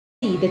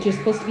that you're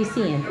supposed to be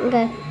seeing.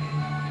 Okay.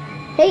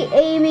 Hey,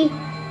 Amy.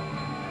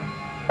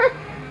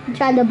 You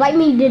tried to bite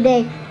me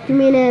today,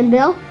 Jamina and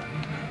Bill.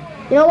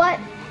 You know what?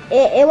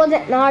 It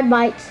wasn't hard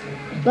bites,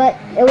 but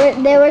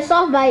they were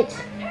soft bites.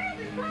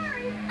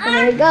 And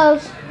there it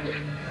goes.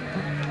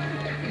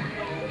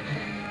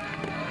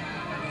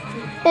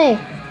 Hey,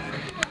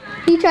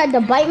 he tried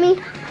to bite me.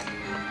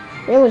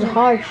 It was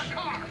harsh.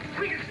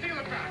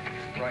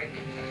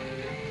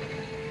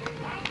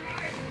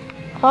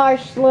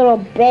 Harsh little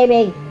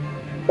baby.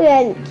 Look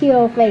at that cute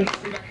old face.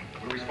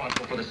 We're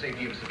responsible for the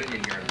safety of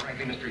civilian here, and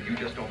frankly, mister, you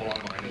just don't belong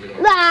behind the wheel.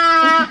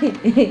 Ah!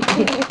 Hey,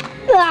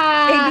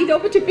 you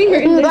don't put your finger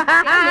in there.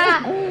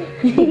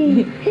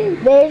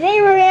 There's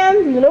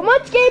Abraham, little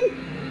munchkin.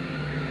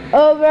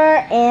 Over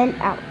and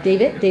out.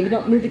 David,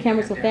 don't move the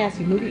camera so fast.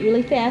 You move it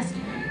really fast.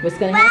 What's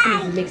going to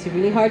happen is it makes it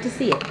really hard to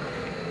see it.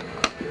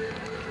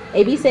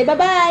 AB, say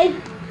bye-bye.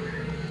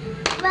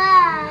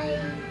 Bye.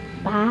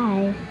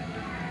 Bye.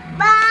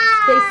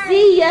 Bye. Say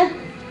see ya.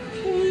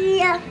 See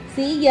ya.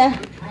 See ya.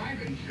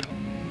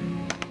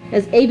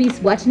 As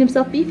AB's watching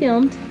himself be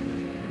filmed.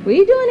 What are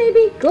you doing,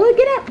 AB? Go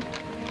get up.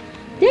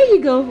 There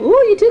you go.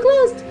 Ooh, you're too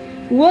close.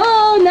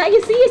 Whoa, now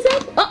you see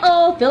yourself?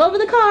 Uh-oh, fell over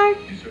the car.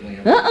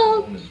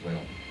 Uh-oh.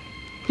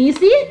 Can you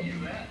see it?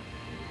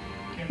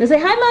 Now say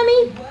hi,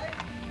 Mommy.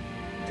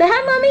 Say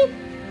hi, Mommy.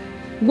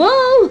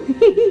 Whoa.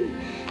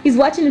 He's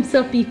watching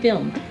himself be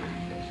filmed.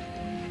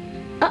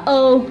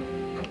 Uh-oh.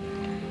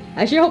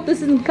 I sure hope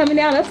this isn't coming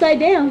down upside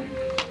down.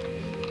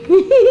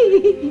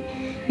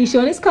 He's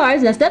showing his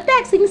cars. Now step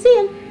back so you can see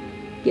him.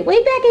 Get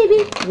way back,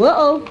 AB.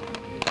 Whoa.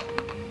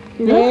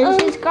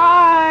 There's his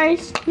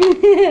cars.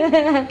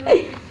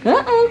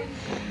 Uh-oh.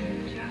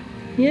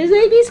 Here's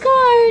AB's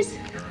cars.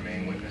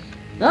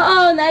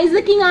 Uh-oh, now he's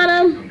licking on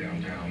him.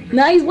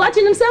 Now he's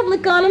watching himself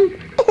lick on him.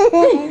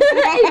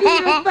 AB,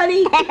 you're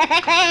funny.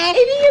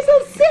 AB, you're so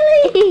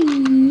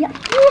silly. You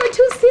are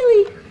too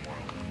silly.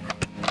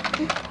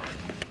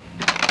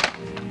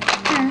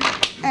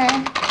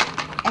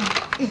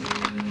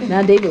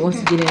 Now David wants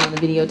to get in on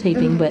the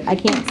videotaping, but I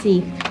can't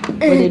see what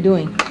they're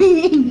doing.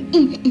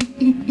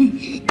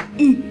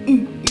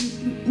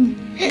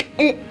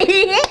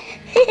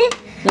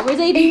 Now where's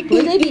AB?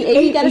 Where's AB?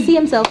 AB gotta see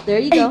himself. There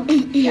you go.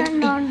 You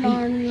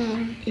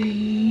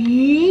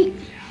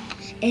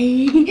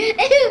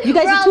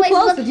guys are too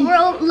close.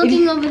 We're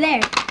looking over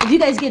there. If you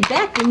guys get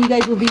back, then you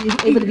guys will be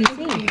able to be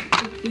seen.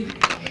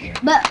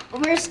 But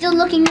we're still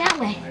looking that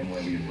way.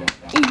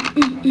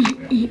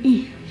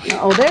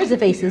 Oh, there's the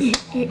faces.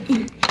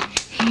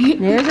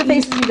 There's the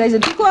faces. You guys are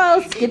too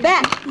close. Get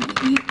back.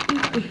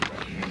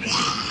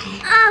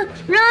 Oh,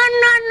 no.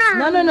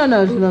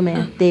 No, little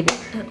man. David.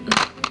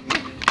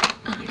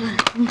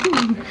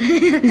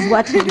 He's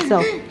watching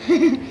himself.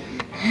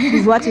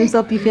 He's watching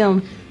himself be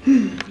filmed.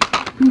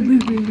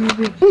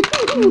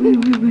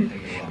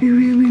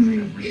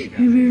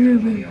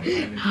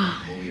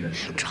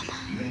 Drama.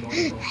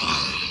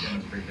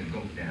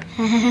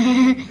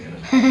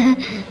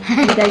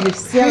 You guys are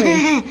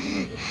silly.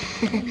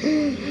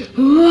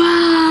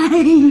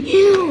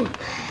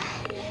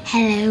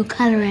 Hello,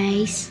 Color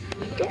Ace.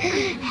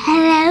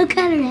 Hello,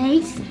 Color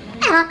Ace.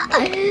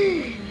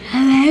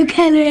 Hello,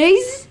 Color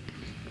Ace.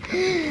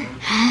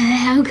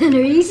 Hello,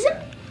 Color Ace.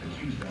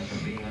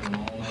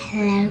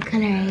 Hello,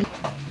 Color Ace.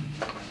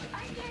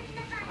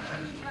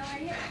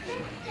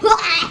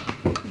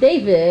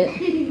 David.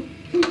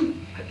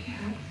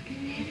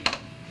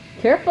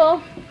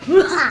 Careful.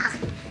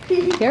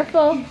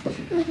 Careful.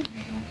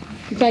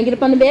 You trying to get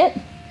up on the bed?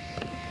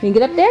 Can you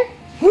get up there?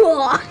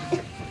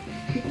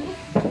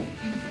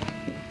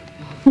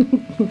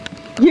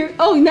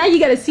 Oh, now you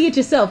gotta see it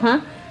yourself,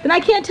 huh? Then I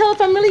can't tell if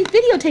I'm really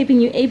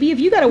videotaping you, AB, if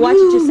you gotta watch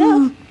it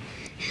yourself.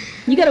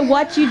 You gotta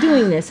watch you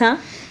doing this, huh?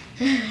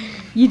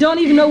 You don't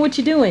even know what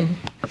you're doing.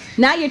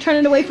 Now you're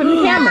turning away from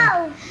the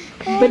camera.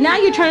 But now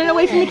you're turning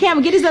away from the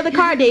camera. Get his other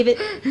car, David.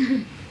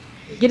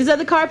 Get his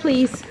other car,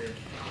 please.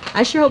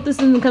 I sure hope this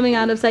isn't coming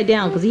out upside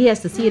down because he has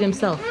to see it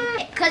himself.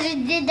 Because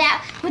it did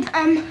that with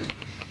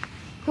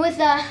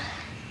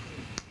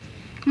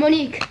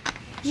Monique.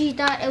 She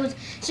thought it was,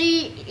 so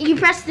you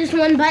press this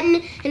one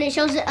button and it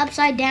shows it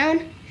upside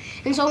down.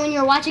 And so when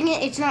you're watching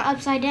it, it's not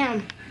upside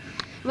down.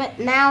 But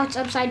now it's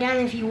upside down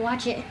if you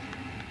watch it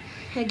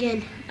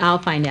again. I'll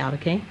find out,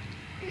 okay?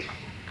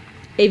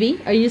 AB,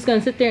 are you just going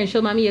to sit there and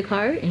show Mommy your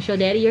car and show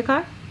Daddy your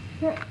car?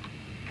 Yeah.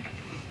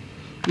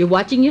 You're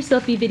watching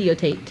yourself be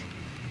videotaped.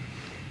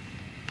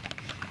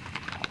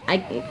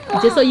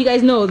 Just so you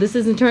guys know, this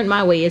isn't turned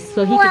my way. It's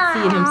so he can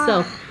see it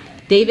himself.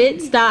 David,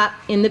 stop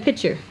in the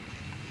picture.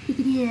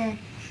 Yeah.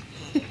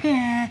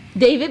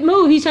 David,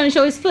 move. He's trying to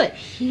show his foot.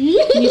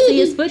 Can you see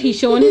his foot? He's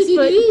showing his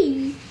foot.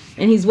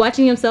 And he's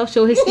watching himself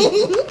show his feet.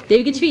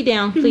 David, get your feet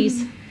down,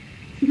 please.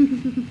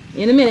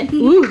 In a minute.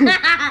 Ooh.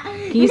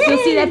 Can you still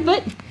see that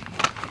foot?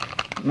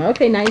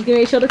 Okay, now he's getting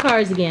ready to show the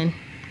cars again.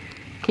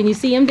 Can you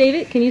see him,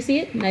 David? Can you see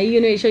it? Now you're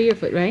getting ready to show your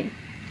foot, right?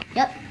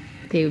 Yep.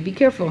 Okay, well, be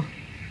careful.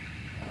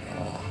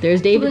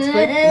 There's David's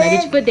foot. Now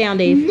get your foot down,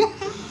 Dave.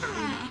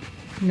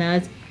 Now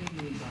it's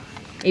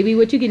AB,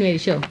 what you getting ready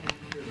to show?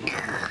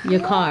 Your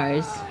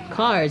cars.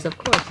 Cars, of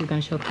course he's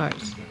gonna show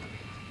cars.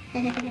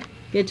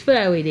 Get your foot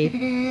out of the way, Dave.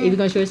 Ave's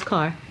gonna show his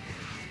car.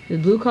 The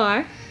blue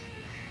car.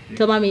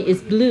 Tell mommy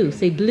it's blue.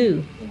 Say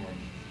blue.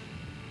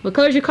 What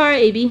color's your car,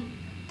 Abby?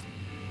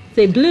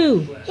 Say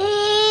blue.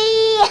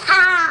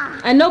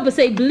 I know, but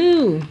say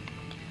blue.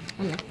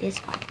 I like this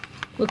car.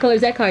 What color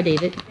is that car,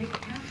 David?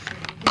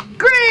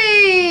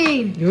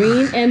 Green.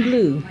 Green and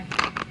blue.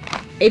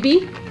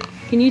 Abby,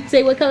 can you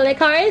say what color that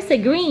car is? Say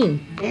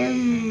green.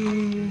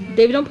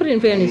 David, don't put it in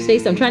front of his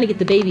face. I'm trying to get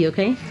the baby,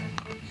 okay?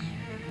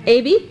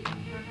 Abby?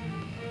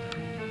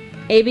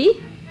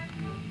 Abby?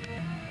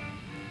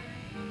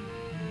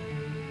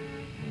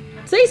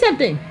 Say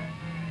something.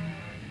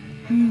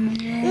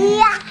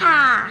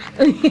 Yeah.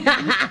 I'm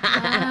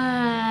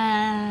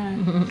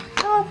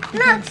so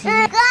black.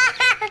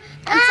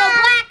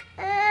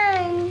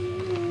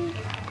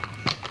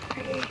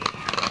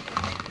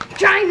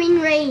 Driving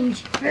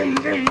range.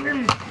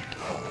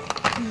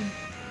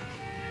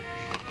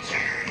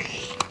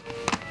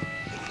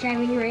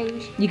 Driving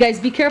range. You guys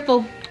be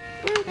careful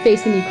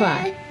facing you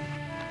cry.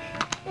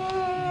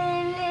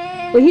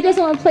 Well, he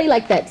doesn't want to play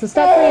like that, so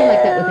stop playing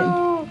like that with him.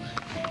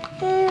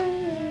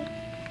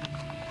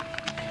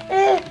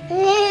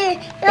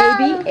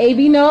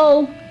 Abby,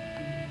 no.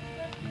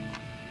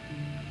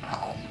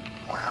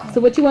 So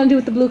what you want to do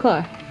with the blue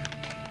car?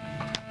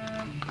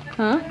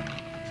 Huh?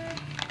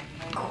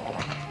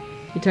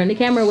 You turn the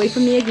camera away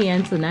from me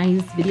again, so now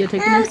he's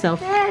videotaping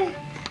himself.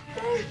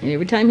 And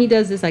every time he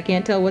does this, I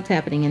can't tell what's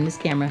happening in this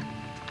camera.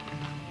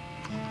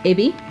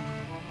 Abby?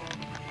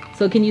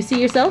 So can you see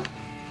yourself?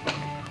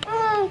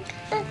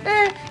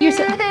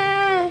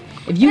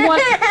 If you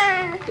want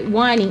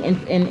whining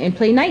and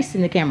play nice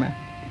in the camera.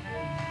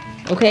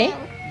 Okay?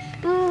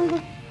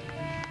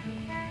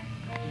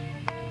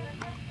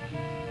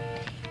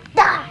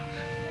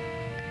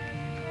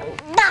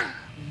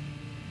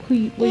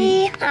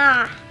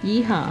 Yeehaw.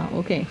 Yeehaw.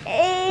 Okay.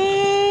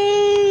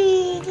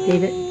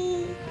 David?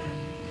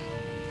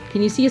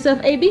 Can you see yourself,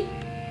 Abby?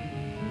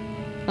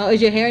 Oh,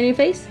 is your hair in your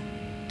face?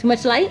 Too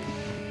much light?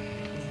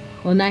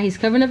 Well, now he's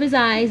covering up his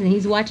eyes and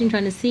he's watching,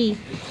 trying to see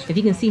if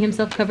he can see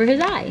himself cover his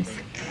eyes.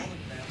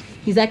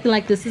 He's acting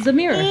like this is a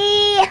mirror.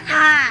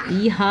 Yeehaw.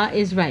 Yeehaw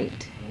is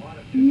right.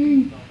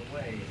 Yeehaw.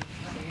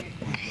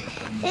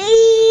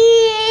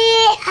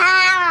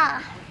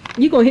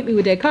 You gonna hit me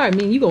with that car, I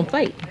mean you gonna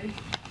fight.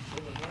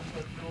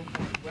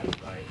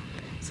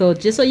 So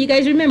just so you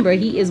guys remember,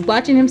 he is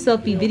watching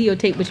himself be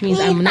videotaped, which means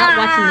I'm not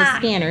watching the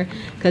scanner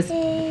because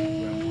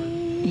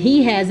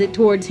he has it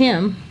towards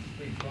him.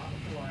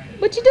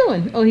 What you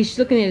doing? Oh, he's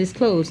looking at his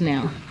clothes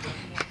now.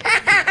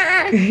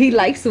 He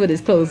likes what his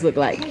clothes look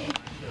like.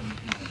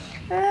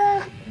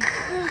 Hey,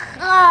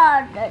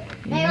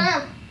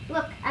 Mom,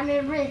 look, I'm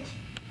in a bridge.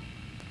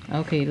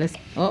 Okay, let's.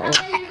 I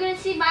thought you were going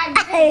to see my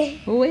bridge.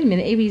 Oh, wait a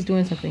minute. Abby's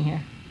doing something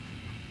here.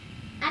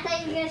 I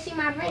thought you were going to see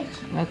my bridge.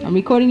 Okay, I'm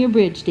recording your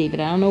bridge, David.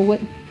 I don't know what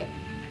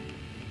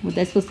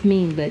that's supposed to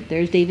mean, but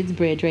there's David's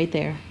bridge right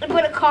there.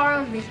 Put a car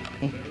on me.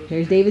 Okay,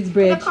 there's David's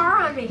bridge. Put a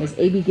car on me. There's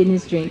Abby getting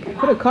his drink.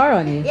 Put a car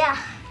on you. Yeah.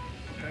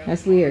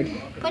 That's weird.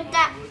 Put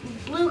that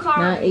blue car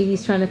Now on me.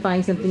 Abby's trying to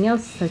find something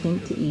else, I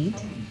think, to eat.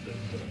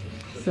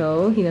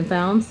 So he done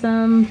found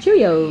some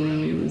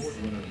Cheerios.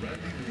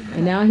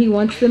 And now he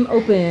wants them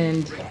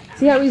opened.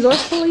 See how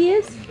resourceful he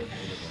is?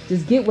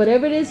 Just get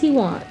whatever it is he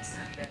wants.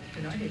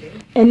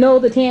 And no,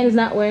 the tan is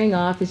not wearing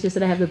off. It's just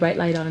that I have the bright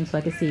light on him so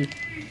I can see.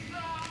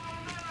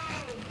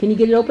 Can you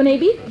get it open,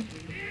 Abby?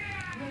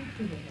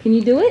 Can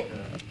you do it?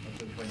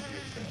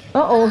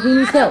 Uh-oh, he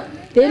needs help.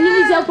 David, he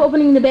needs help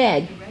opening the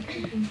bag.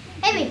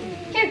 Amy,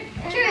 here,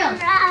 Cheerios.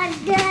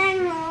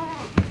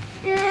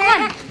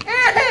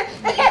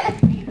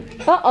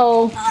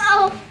 Uh-oh.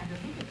 Oh.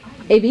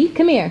 Abby,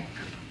 come here.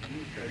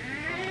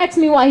 Ask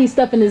me why he's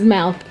stuffing his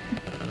mouth.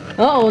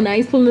 Uh-oh, now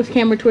he's pulling the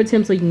camera towards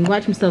him so he can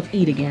watch himself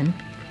eat again.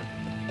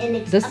 And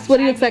it's This is what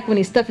he looks like when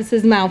he stuffs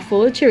his mouth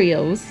full of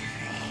Cheerios.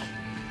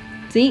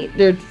 See,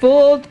 they're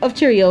full of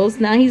Cheerios.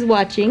 Now he's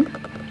watching.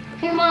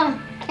 Here,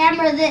 Mom,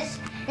 camera this.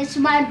 It's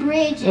my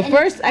bridge. Well, and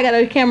first, I got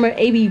a camera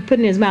Abby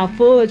putting his mouth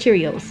full of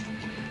Cheerios.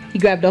 He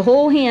grabbed a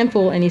whole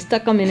handful and he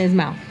stuck them in his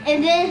mouth.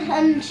 And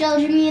then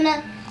shows me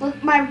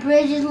what my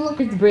bridge is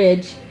looking. It's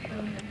bridge.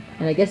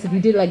 And I guess if you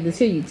did like this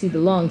here, you'd see the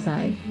long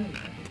side.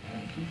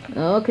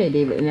 Okay,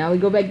 David, now we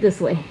go back this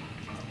way.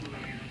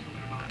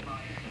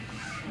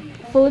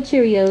 Full of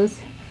Cheerios.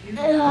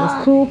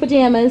 Those cool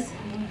pajamas.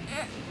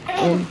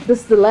 And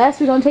this is the last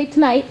we're going to take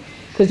tonight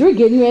because we're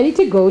getting ready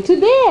to go to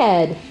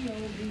bed.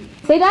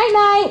 Say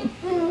night-night.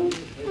 On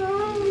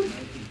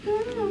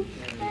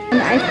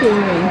the ice skating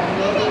ring.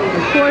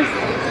 Of course,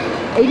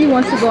 Abby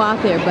wants to go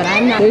out there, but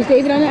I'm not. There's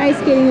David on the ice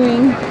skating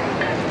ring.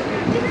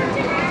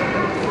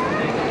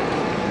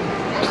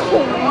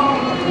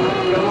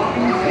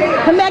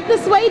 Come back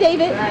this way,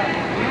 David.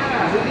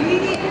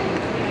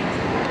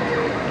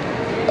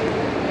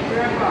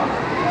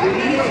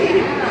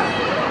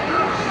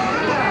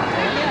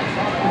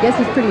 I guess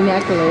he's pretty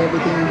natural at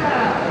everything.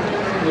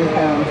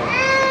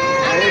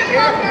 When it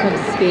comes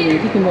to skating,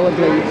 he can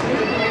rollerblade.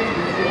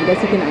 I guess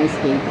he can ice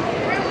skate.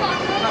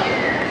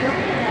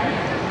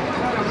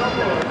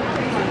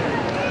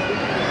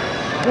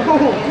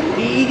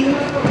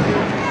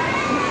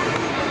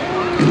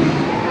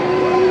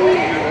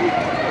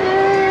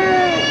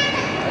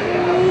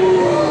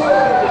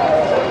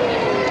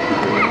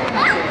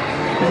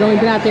 He's only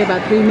been out there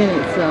about 3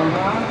 minutes, so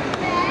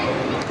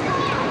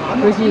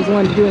first he just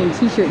wanted to do it in a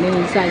t-shirt, and then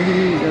he decided he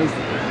needed those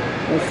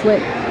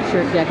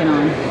sweatshirt jacket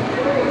on.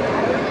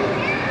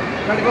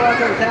 Try to go out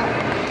there with that.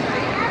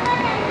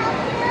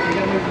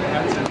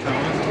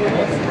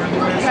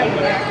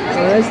 So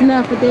that's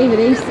enough for David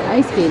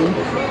ice skating.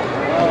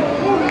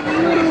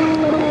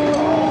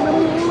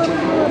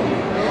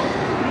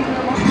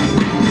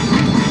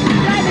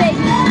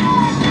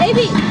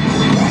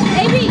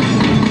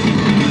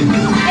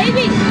 AB!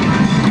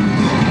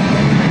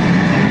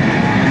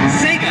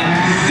 Sega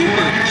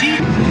Super G.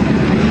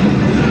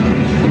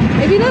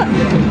 AB, look!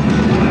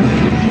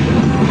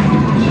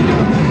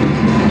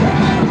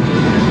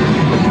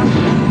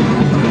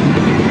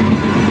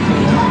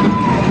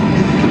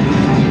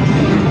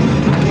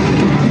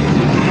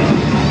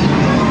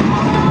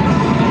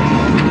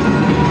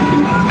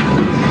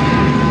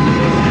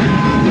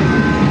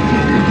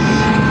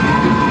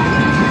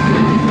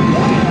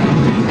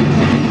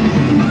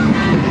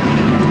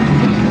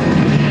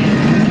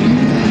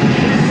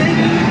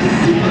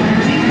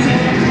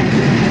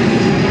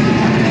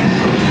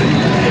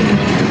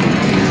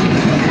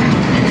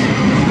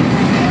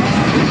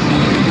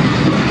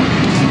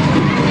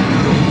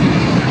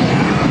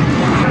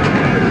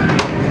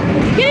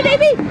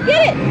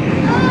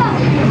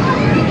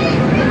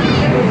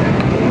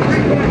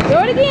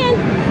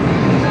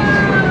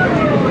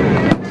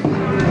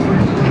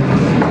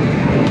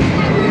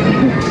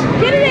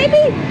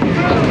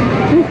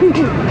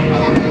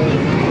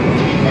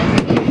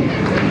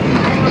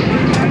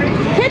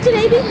 Catch it,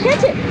 AB!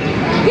 Catch it!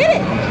 Get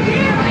it!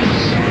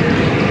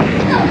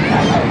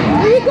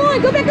 Where are you going?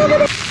 Go back over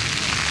there!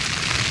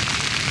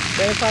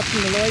 They're across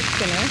from the Lloyd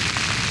Center,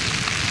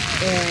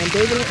 and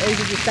David and AB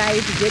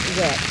decided to get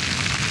wet.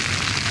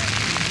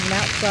 And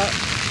out saw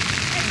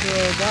the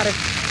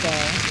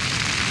waterfall.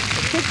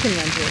 The kids can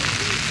run through.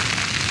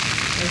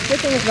 And the good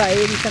thing is about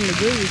 80-some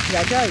degrees, because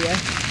I tell you,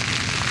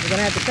 we're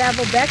going to have to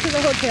travel back to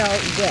the hotel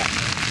wet.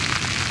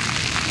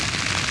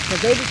 So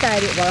they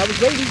decided, while I was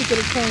waiting to get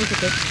a train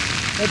ticket,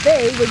 that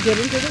they would get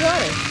into the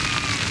water.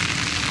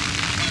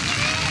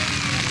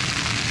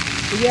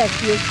 So yes,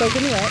 he is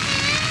soaking wet.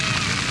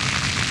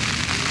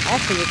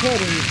 Actually, his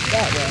head isn't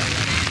that wet.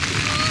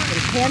 But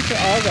his pants are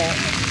all wet.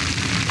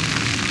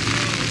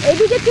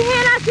 AB, get your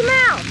hand out your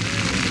mouth!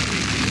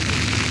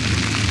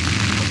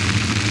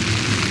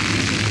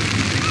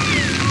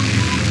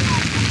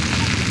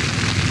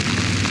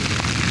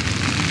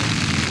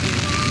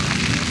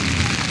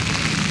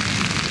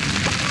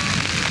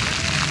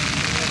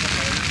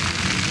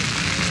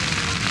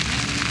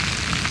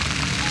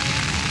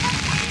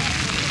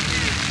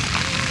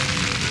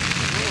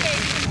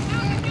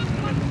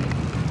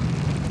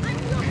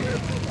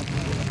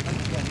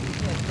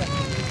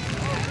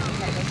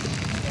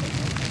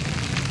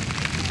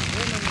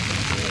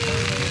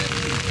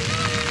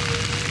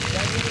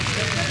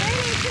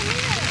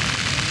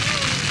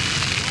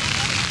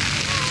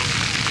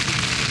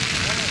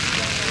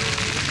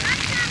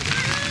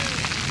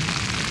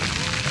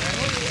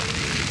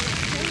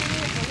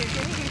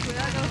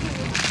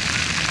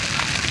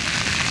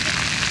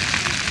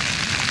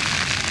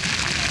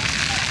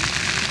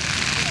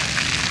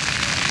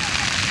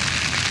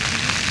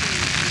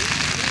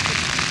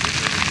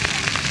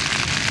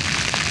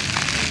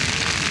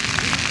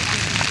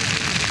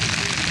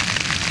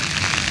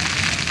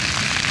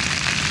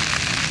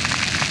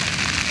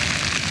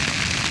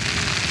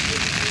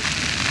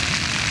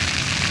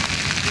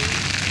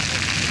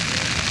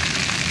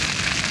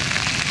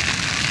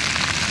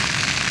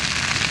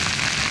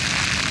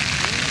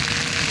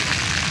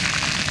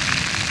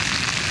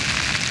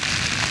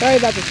 Sorry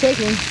about the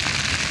shaking.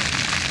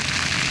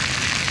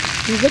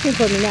 He's looking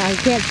for me now. He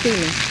can't see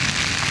me.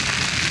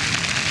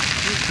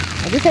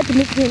 I just had to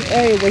move to an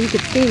area where he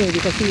could see me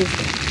because he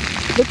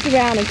looked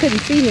around and couldn't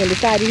see me and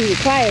decided he would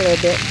cry a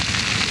little bit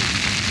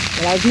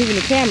while I was moving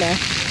the camera.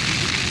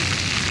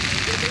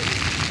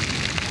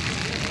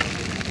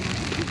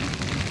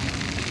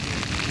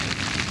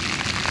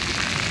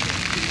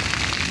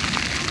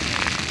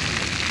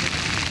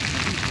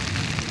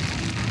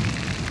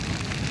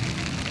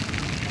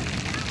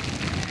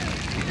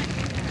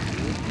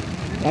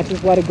 Watch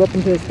this water go up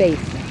into his face.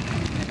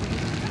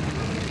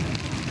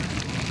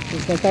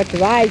 It's going to start to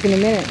rise in a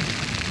minute.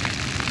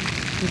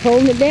 He's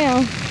holding it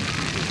down.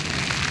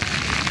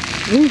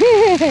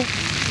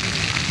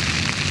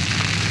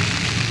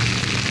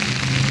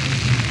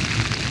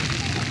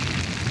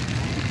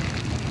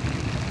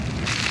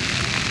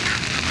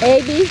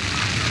 AB.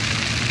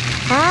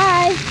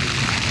 Hi.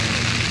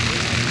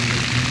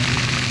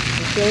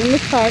 We're still in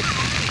this park.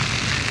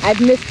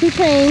 I've missed 2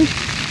 trains.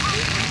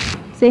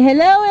 Say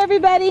hello,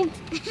 everybody.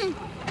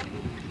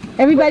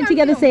 Everybody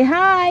together say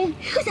hi.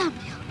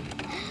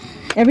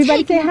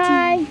 Everybody say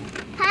hi.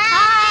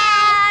 Hi.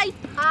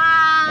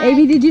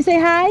 AB, did you say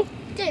hi?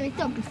 David,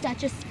 don't be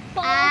such a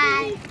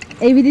spy.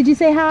 AB, did you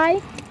say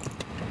hi?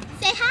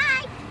 Say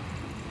hi.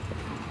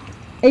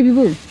 AB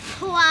Boo,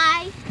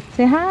 Why?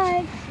 say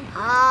hi.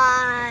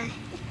 Hi.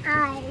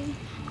 Hi.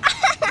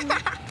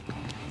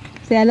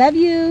 Say I love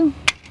you.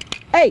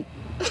 Hey,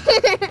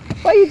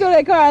 why you throw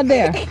that car out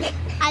there?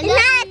 I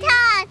love you.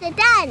 It's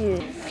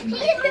done.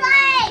 He's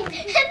playing.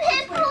 He's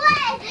playing.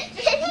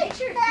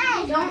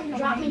 Don't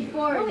drop me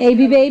forward.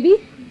 AB baby,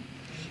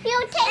 You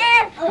take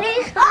it.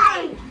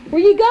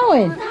 where you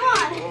going?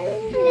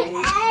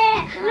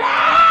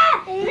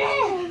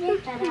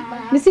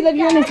 Missy love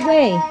you on his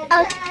way.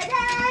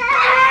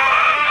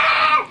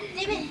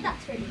 David, stop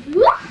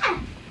screaming.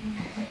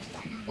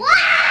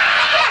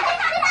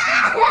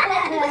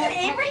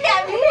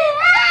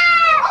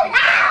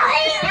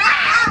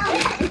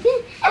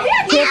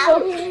 Careful.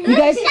 You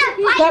guys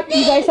stop.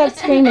 You guys stop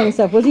screaming and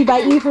stuff. Was he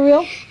biting you for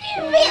real?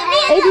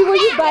 AB, were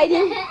you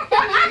biting?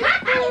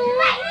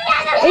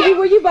 AB,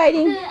 were you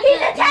biting?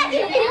 He's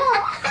attacking me.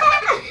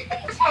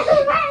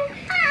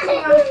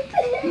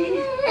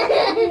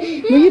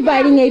 Were you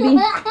biting, AB?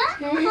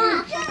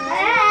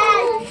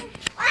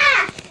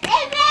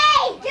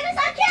 Get us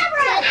on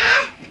camera!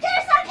 Get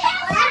us on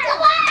camera! That's the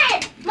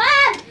word!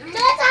 Mom,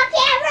 get us on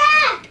camera!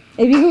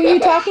 AB, who are you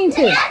talking to?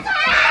 He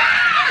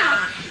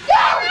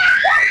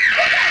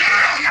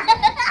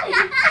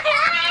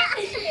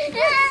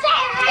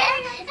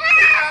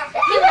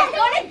was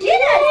going to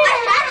get us!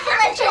 I had to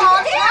let you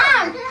hold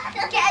him!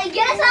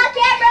 Get us on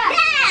camera!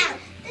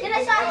 Get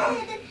us on...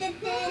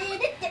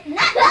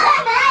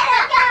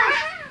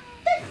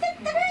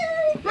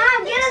 Mom,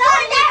 get us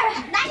on camera!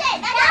 Not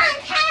on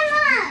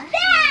camera!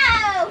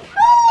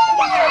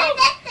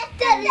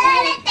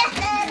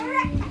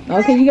 No!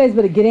 Okay, you guys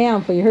better get down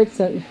before you hurt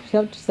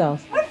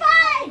yourselves. We're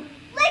fine!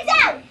 Legs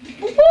out!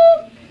 Legs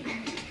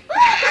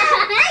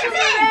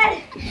in!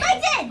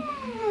 Legs in!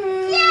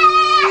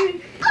 Yeah!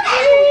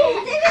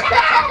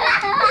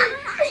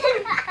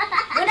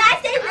 When I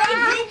say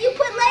legs in, you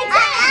put legs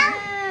in!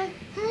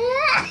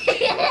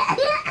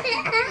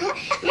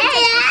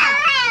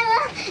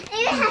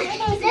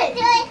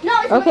 No,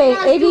 it's Okay, when I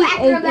AB, do it's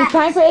acrobatics.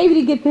 time for AB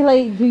to get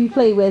played. Do you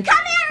play with?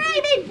 Come here,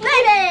 baby!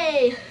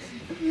 Baby!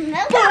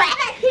 Come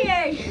back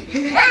here!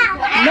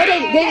 No,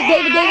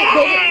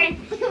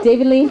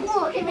 David Lee.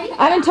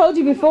 I done told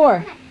you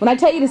before. When I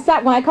tell you to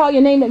stop, when I call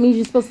your name, that means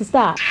you're supposed to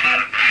stop.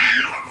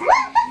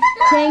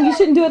 Chang, you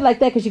shouldn't do it like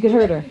that because you could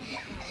hurt her.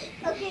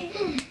 Okay.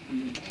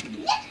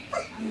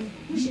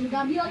 You should have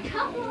got me on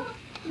camera.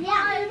 Yeah,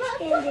 I'm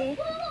scared.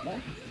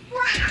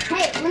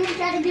 Hey, let me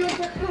try to do it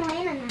to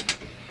Helena now.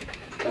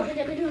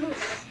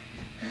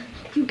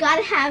 You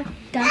gotta have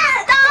the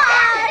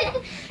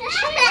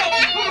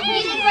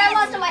You didn't grab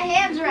onto my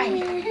hands right.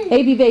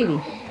 AB baby.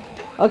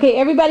 Okay,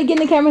 everybody get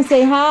in the camera and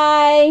say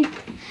hi.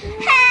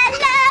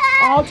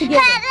 Hello. All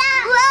together.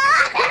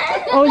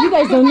 Hello. Oh, you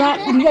guys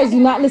do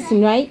not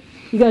listen, right?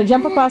 You're gonna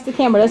jump across the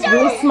camera. That's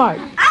really smart.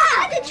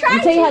 I'll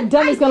tell you how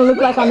dumb it's gonna look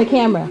like on the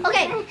camera.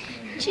 Okay.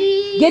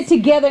 Cheese. Get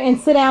together and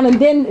sit down, and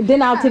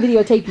then I'll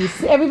videotape you.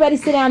 Everybody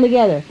sit down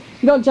together.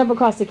 You don't jump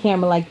across the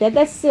camera like that.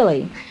 That's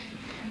silly.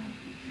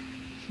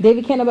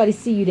 David, can't nobody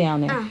see you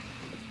down there.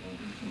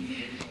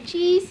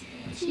 Cheese.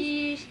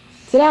 Cheese.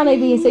 Sit down,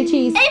 AB, and say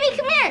cheese. Amy,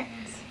 come here.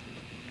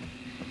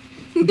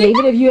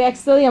 David, if you act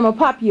silly, I'm gonna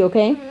pop you,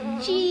 okay?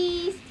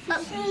 Cheese.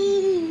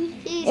 Cheese.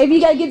 Cheese. AB, you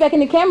gotta get back in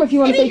the camera if you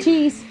want to say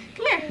cheese.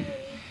 Come here.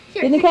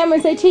 Get in the camera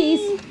and say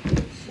cheese.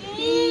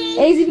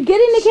 AB, get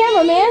in the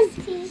camera, man.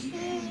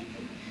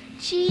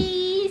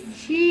 Cheese.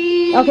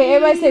 Cheese. Okay,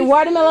 everybody say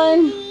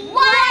watermelon. Watermelon.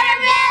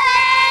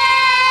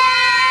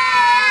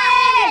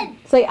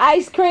 Say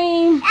ice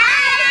cream. Ice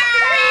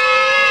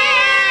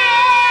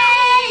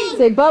cream.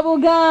 Say bubble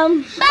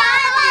gum.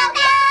 Bubble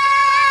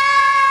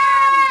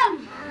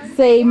gum.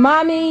 Say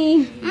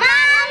mommy. Mommy.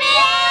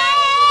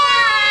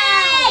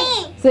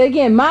 Say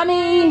again,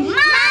 mommy. Mommy.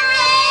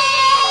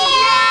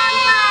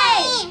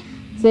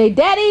 Say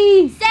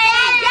daddy. Say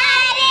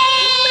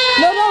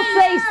daddy. No,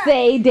 don't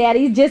say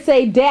daddy. Just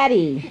say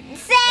daddy.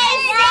 Say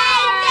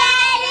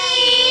daddy.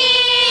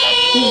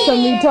 These are some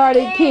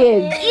retarded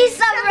kids. He's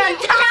some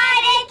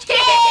retarded kids.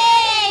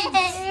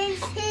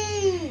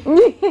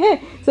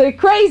 So they're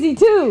crazy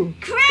too.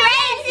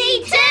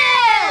 Crazy too.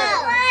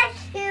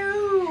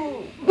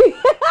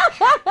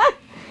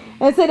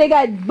 And so they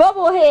got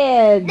bubble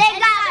heads. They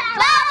got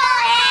bubble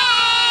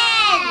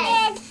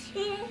heads.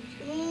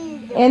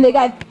 And they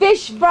got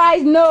fish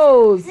fried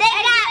nose. They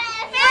got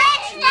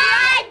fish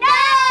fried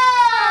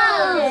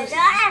nose.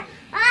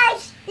 I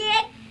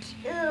stick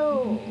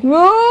too.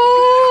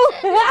 Ooh.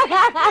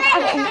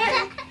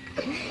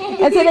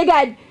 And so they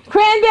got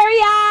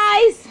cranberry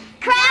eyes.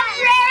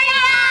 Cranberry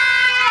eyes.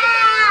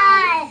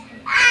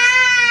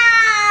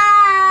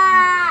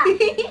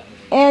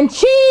 And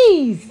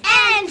cheese.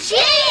 And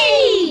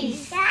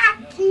cheese.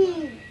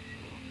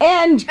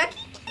 And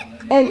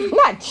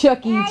not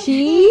Chuck E.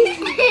 Cheese.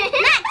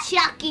 Not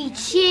Chuck E.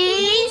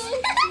 Cheese.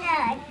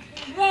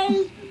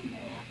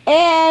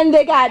 And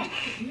they got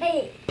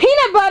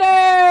peanut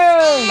butter.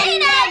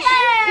 Peanut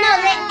butter. No,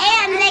 they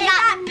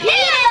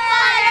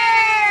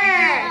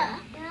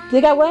They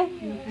got what?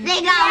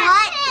 They got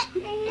what?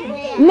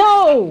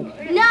 No.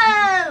 No.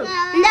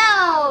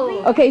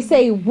 Okay,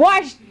 say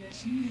washed.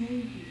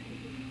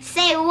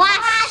 Say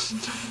washed.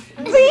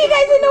 See, you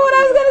guys didn't know what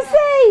I was gonna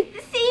say.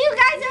 See, you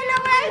guys don't know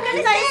what I was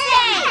gonna say.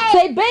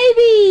 Say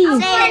baby.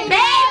 Say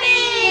baby.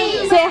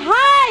 Say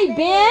hi,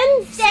 Ben.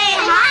 Say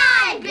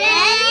hi,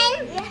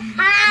 Ben.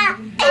 Hi.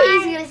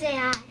 He's gonna say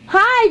hi.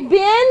 Hi,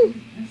 Ben.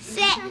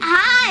 Say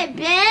hi,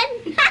 Ben.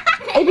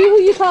 AB, who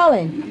you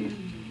calling?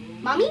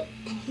 Mommy?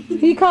 Who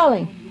you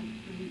calling?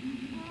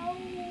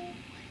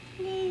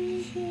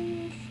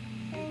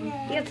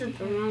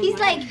 He's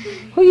like,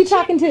 Who you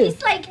talking to?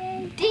 he's like,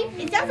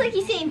 it sounds like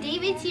he's saying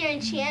David's here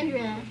and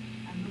Chandra.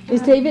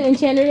 Is David and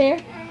Chandra there?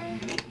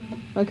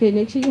 Okay,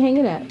 make sure you hang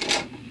it up.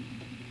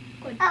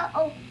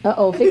 Uh-oh.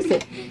 Uh-oh, fix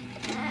it.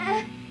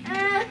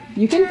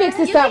 You can fix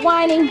it. Stop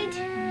whining.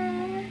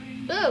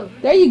 Ooh.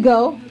 There you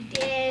go.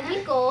 There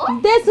we go.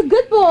 That's a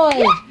good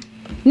boy.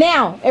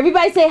 Now,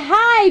 everybody say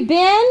hi,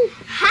 Ben.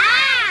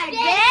 Hi,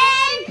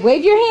 Ben.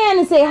 Wave your hand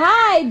and say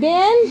hi,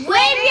 Ben. Wave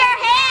your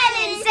hand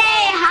and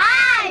say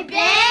hi,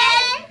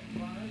 Ben.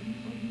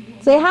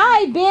 Say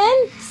hi,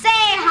 Ben.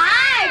 Say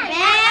hi,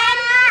 Ben.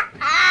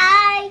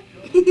 Hi.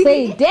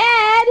 Say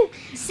dad.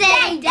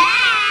 Say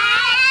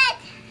dad.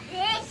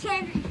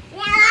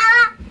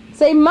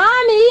 Say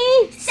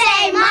mommy.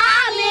 Say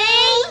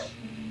mommy.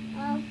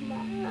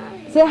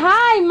 Say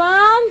hi,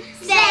 mom.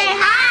 Say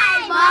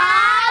hi,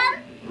 Mom.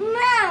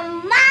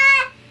 Mama.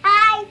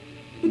 Hi.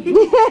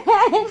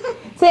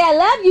 Say I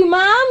love you,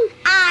 mom.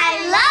 I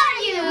love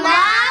you,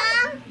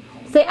 Mom.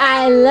 Say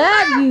I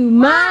love you,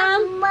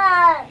 mom.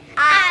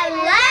 I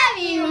love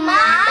you,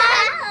 Mom.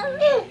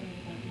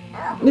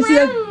 Let me see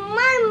that.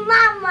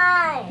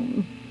 Mama.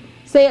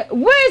 Say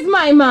where's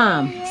my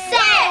mom?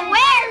 Say,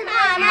 where's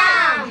my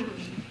mom?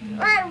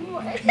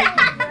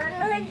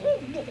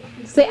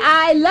 Say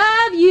I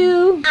love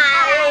you.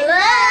 I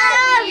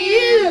love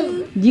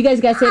you. You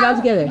guys gotta say it all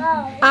together.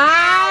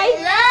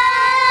 I.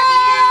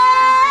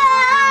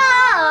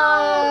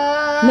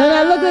 No,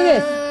 no, look at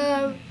this.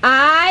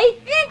 I.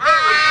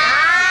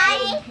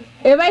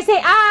 Everybody say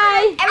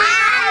I.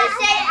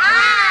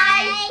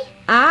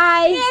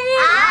 I.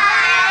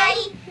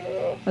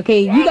 Okay,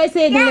 you guys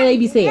say it, then let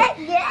AB say it.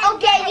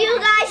 Okay, you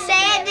guys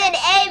say it, then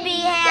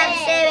Abraham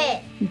say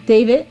it.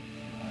 David.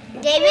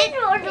 David?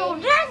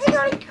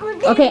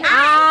 Okay,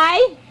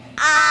 I.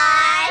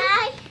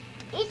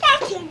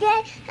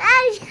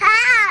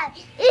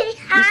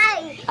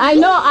 I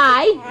know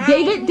I.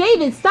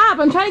 David, stop.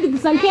 I'm trying to get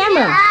this on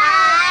camera.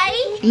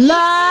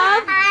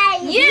 Love.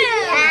 You.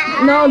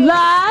 No,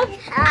 love.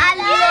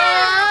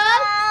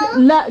 I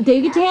Love.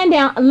 David, get your hand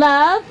down.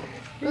 Love.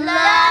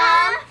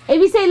 love.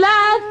 AB, say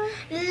love.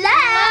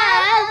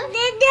 Love.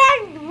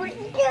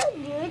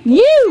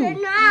 You.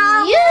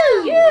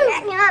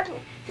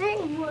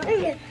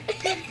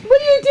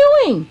 What are you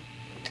doing?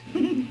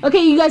 Okay,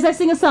 you guys, let's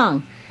sing a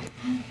song.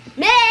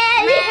 Mary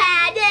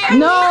had it.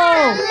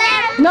 No.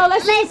 No,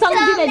 let's sing a song we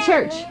did at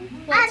church.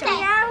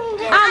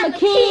 I'm a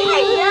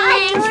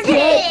king's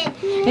kid,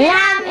 and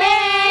I'm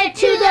heir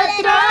to the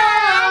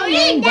throne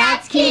in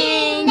God's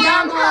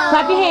kingdom.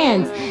 Clap your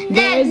hands.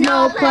 There's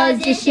no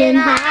position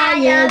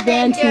higher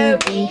than to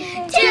be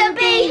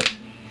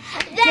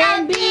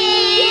Than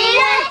being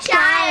a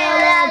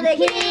child of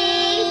the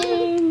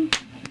King.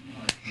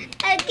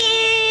 A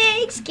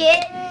king's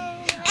kid.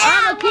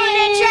 I'm a I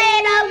wouldn't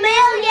trade a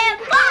million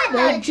for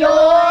the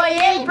joy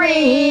it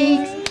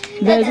brings.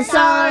 There's a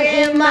song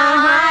in my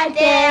heart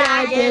that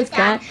I just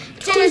got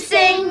to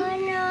sing.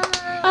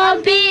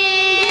 of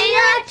being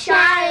a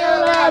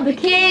child of the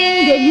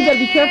King. Dave, you gotta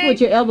be careful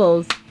with your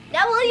elbows.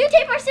 Now will you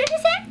tape our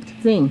circus act?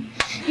 Sing.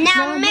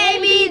 Now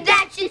maybe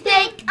that you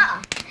think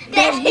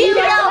that you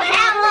don't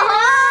have a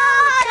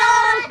hold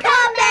on.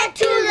 Come back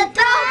to the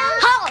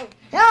throne. Hold.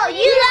 No,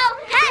 you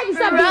don't have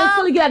Stop to being roll.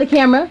 silly. Get out of the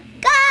camera.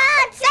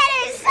 God sent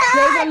his Dave,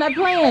 I'm son not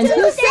playing. to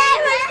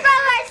save us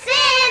from our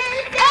sins.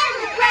 Then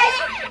the grace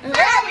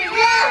of his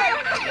love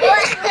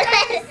was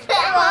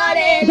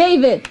wanted.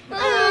 David.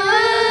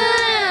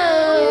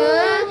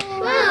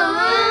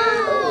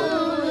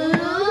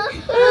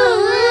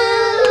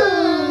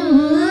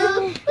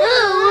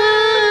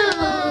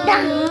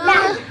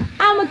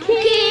 I'm a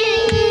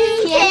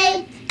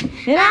king,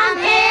 and I'm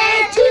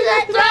heir to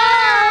the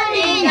throne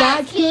in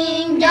God's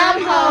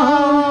kingdom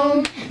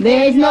home.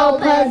 There's no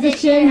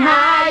position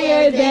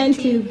higher than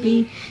to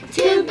be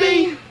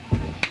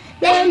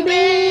than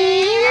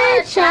being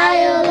a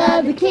child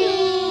of the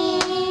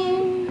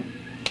King.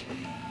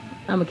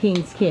 I'm a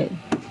king's kid.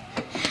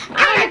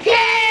 I'm a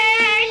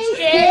king's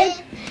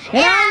kid,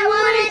 And I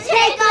wouldn't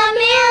take a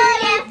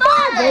million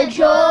for the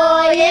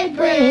joy it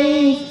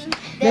brings.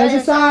 There's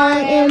a song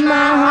in my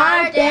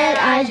heart that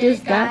I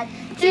just got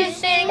to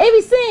sing.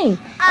 AB, sing.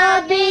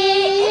 Of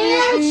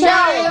being a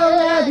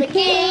child of the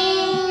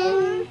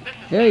King.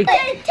 Very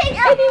good. Take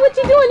AB, what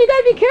you doing? You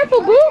gotta be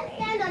careful, boo.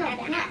 Stand on my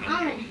back, not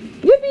on it.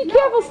 You be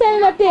careful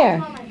standing up there. On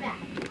my back.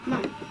 Come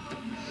on.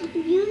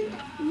 You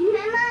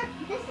remember?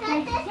 This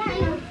like this.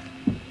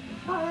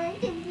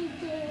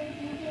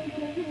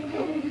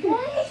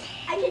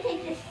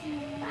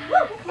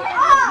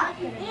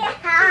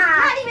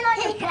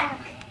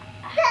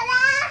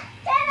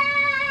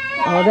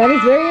 Wow, that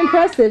is very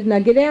impressive. Now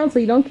get down so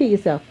you don't kill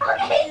yourself.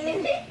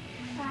 Okay.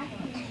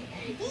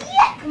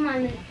 Yeah. Come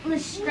on,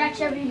 let's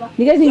stretch everybody.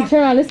 You guys need to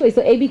turn around this way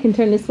so AB can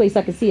turn this way so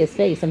I can see his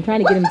face. I'm trying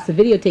to get him to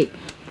videotape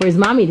for his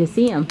mommy to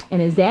see him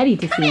and his daddy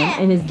to see him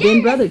and his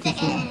then brother to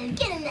see him.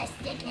 Get in the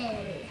sticker.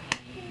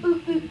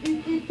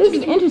 This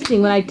is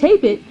interesting. When I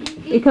tape it,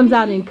 it comes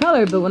out in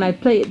color, but when I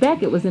play it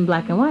back, it was in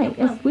black and white.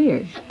 That's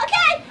weird.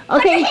 Okay.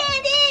 Put your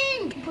hand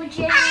in. Put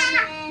your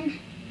hand in.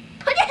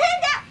 Put your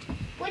hand out.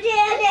 Put your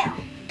hand out.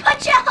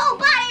 Put your whole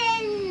body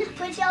in.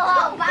 Put your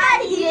whole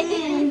body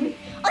in.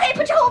 Okay,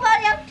 put your whole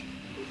body out.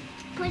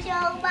 Put your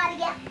whole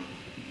body out.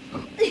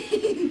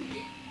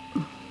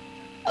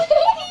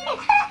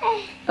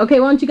 Okay,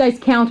 why don't you guys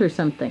count or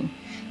something?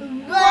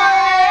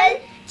 1,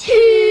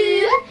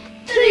 2,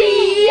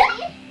 3,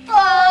 4,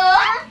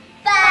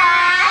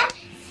 5,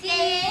 6,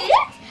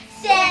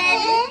 7,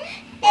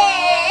 8,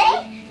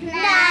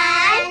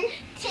 9,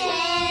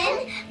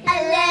 10,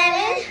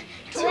 11,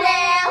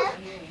 12,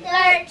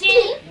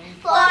 13,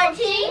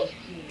 14,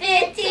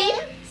 15,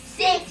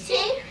 16,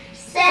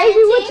 AB,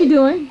 what you 17,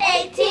 doing?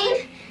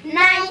 18,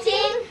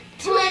 19,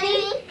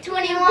 20,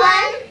 21,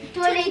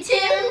 22,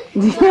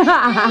 23,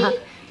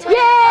 Yay!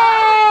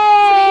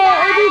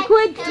 AB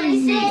quit.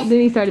 26, Then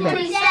he started back.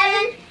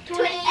 27,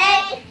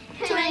 28,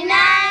 29,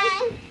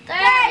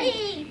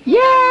 30,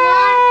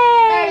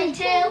 Yay!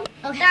 32,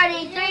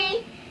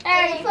 33,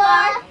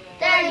 34,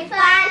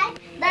 35,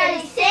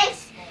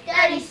 36,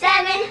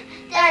 37,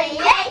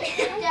 38,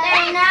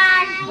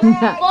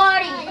 39,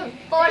 40,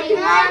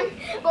 41,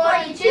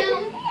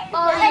 42,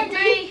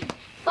 43,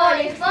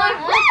 44,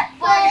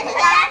 45,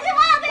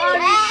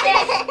 46,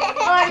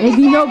 AB,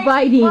 no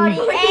biting.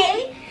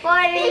 48,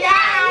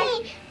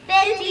 49,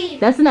 50.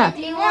 That's enough.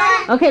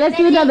 51, Okay, let's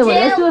do another one.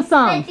 Let's do a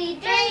song.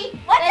 53,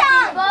 what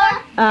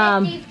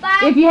song?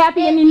 55, If You're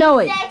Happy and You Know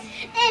It. 56,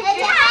 if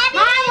you're happy.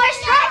 Mom, we're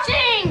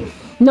stretching.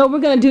 No, we're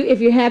gonna do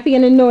If You're Happy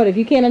and You Know It. If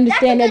you can't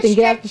understand that, then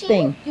get off the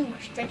thing. You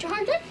stretch your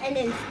arms up and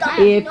then stop.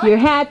 If you're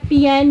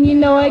happy and you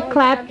know it,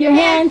 clap your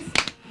hands.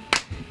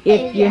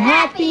 If you're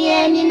happy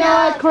and you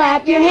know it,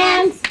 clap your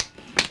hands.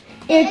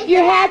 If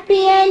you're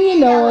happy and you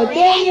know it,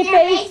 then your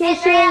face will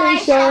surely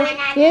show.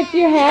 If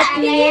you're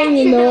happy and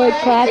you know it,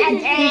 clap your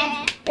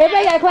hands.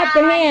 Everybody gotta clap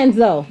their hands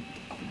though.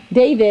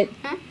 David.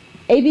 Huh?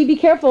 AB, be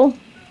careful.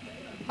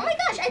 Oh my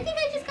gosh, I think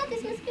I just got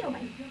this mosquito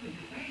bite.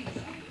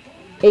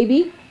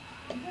 AB.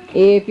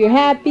 If you're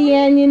happy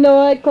and you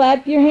know it,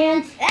 clap your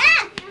hands.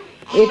 Ah!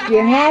 If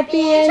you're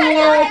happy and you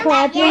know it,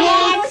 clap your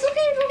hands.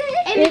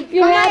 If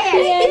you're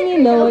happy and you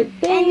know it,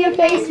 then your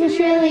face will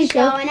surely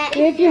show.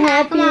 If you're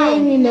happy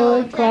and you know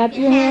it, clap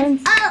your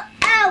hands. Oh,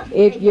 oh.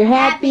 If you're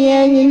happy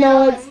and you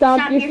know it,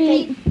 stomp your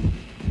feet.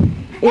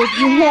 If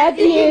you're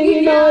happy and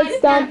you know it,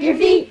 stomp your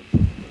feet.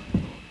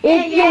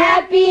 If you're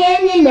happy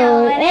and you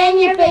know it, and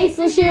your face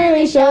will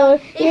surely show.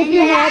 If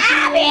you're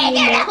happy and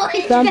you know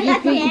it, stomp your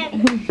feet.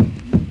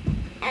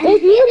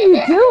 Baby, what are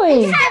you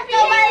doing?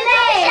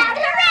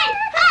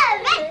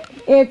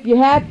 If you're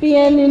happy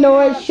and you know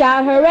it,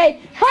 shout hooray!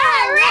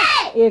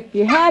 Hooray! If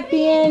you're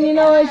happy and you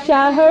know it,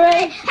 shout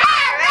hooray!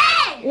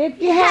 Hooray! If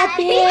you're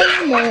happy and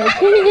you know it,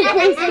 then your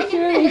face will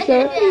surely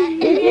show.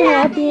 If you're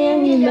happy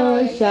and you know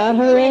it, shout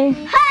hooray!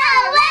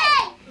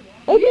 Hooray!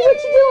 AB, what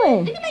you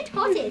doing? Look at my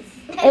toes.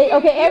 Hey,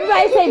 okay,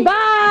 everybody say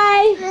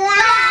bye!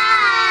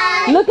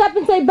 Bye! Look up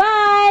and say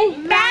bye!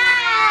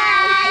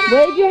 Bye!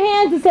 Wave your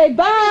hands and say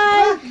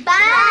bye!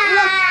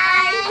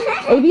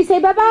 Bye! AB, say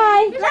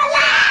bye-bye!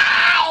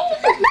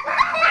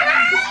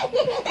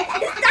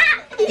 Stop!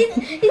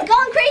 He's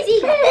going crazy!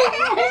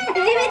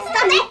 David,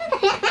 stop it!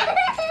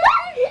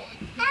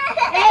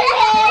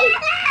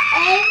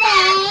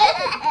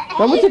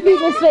 Don't put your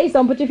feet in his face.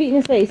 Don't put your feet in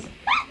his face.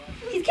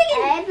 He's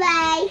kicking.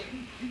 Bye-bye.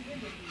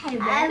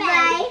 Bye-bye.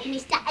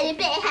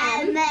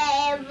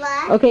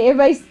 Bye-bye. Okay,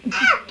 everybody.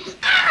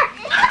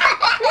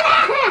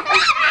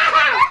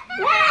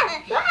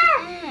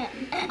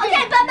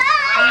 Okay,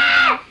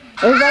 bye-bye.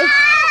 Everybody.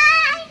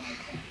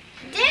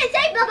 Didn't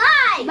say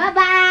bye-bye.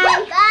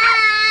 Bye-bye.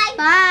 Bye.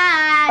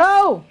 Bye.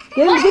 Oh,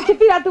 get your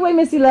feet out the way,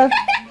 Missy Love.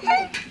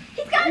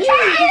 He's gonna try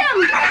to hit him.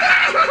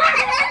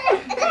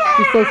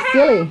 He's so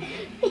silly.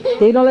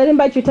 They don't let him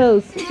bite your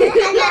toes.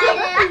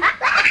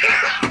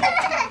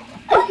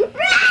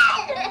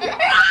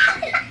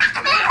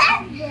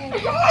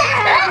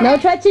 No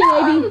touching,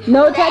 AB.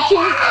 No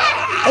touching.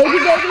 AB,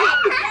 baby.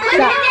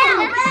 Stop.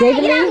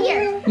 David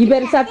Lee, you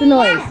better stop the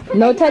noise.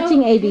 No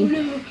touching, AB.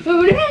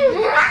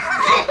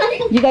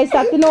 You guys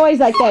stop the noise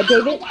like that,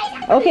 David.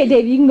 Okay,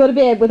 David, you can go to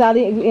bed without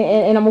it,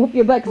 and I'm gonna whoop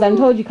your butt because I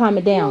told you calm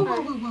it down.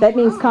 That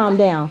means calm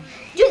down.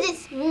 Do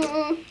this.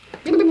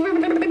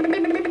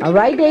 All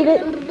right,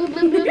 David.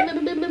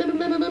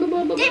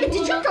 David,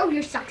 did you throw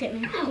your socks at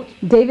me?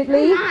 David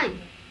Lee,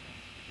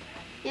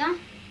 Yeah?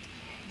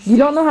 you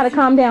don't know how to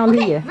calm down,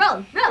 do you?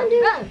 Roll.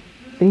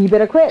 Then you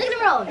better quit. Look at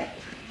the roll.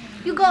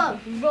 You go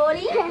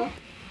rolling.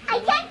 I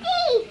can't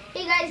see.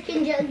 You guys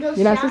can just go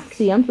You're not supposed to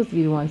see. I'm supposed to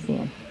be the one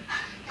seeing.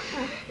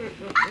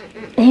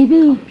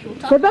 AB,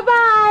 say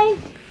bye-bye.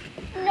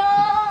 No.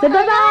 Say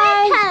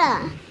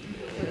bye-bye.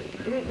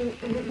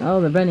 Oh,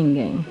 the running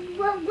game.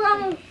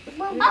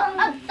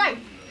 Oh, sorry.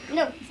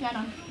 No, it's not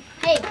on.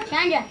 Hey,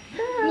 Chandra,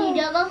 can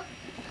you juggle?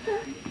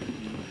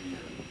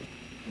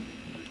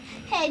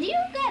 Hey, do you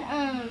got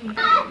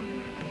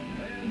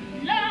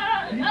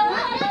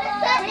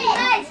Hey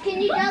guys,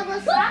 can you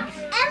juggle socks?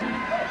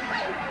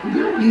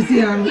 You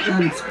see,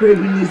 I'm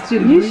scraping this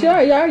chicken. You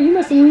sure, y'all? You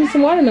must have used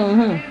some watermelon,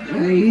 huh? I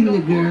ain't eating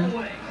it,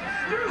 girl.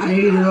 I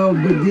ate it all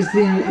but this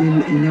in,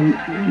 and I'm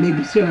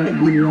making sure I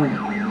get it all.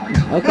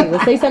 Okay, well,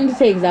 say something to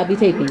tape, 'cause I'll be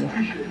taping you.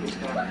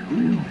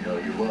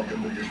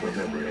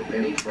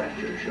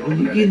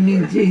 You getting me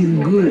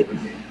tasting good.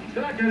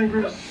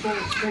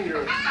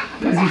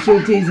 Because it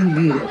sure tasting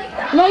good.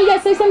 No, you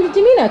gotta say something to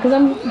Jamina, 'cause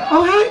I'm...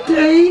 Oh, hi,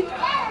 Tay.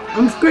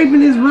 I'm scraping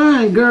this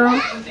rind, girl.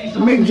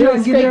 I'm making sure I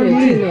get every Scraping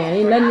it too, little. man.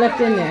 Ain't nothing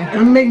left in there.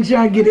 I'm making sure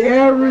I get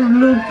every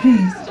little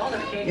piece,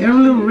 every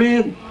little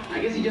red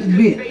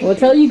bit. Well,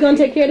 tell her you're gonna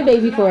take care of the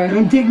baby for her.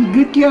 I'm taking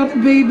good care of the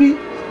baby.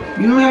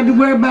 You don't have to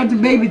worry about the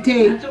baby,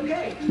 Tay.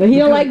 But he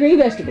don't like green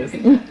vegetables.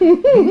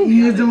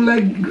 He just don't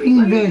like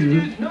green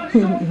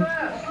vegetables.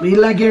 But he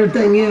like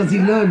everything else. He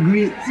love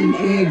grits and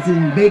eggs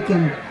and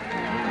bacon.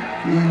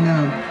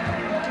 And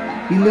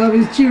he love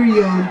his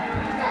Cheerios.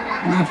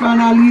 And I found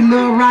out he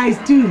love rice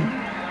too.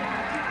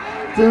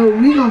 So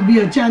we gonna be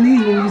a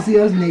Chinese when you see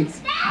us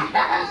next.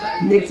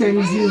 Next time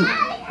you see us,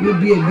 we'll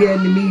be a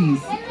Vietnamese.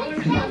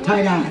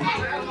 Tight-eyed.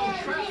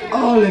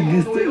 All that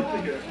good stuff.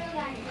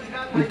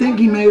 I think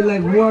he may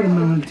like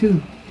watermelon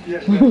too.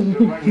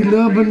 He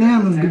love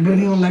bananas, but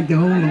he don't like to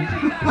hold them.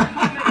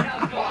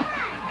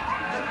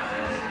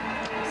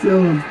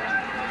 So,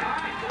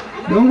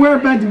 don't worry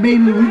about the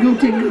baby. We're going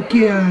to take good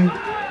care of him.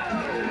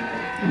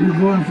 We're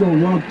going for a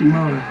walk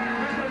tomorrow.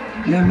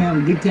 Let him have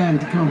a good time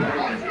to come.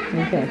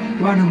 Okay.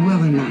 While the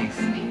weather nice.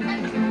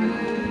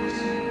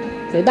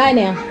 Say bye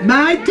now.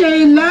 Bye,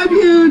 Tay. Love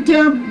you.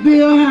 Tell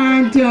Bill hi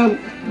and tell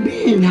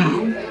Ben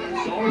hi.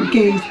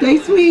 Okay, stay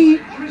sweet.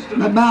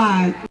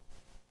 Bye-bye.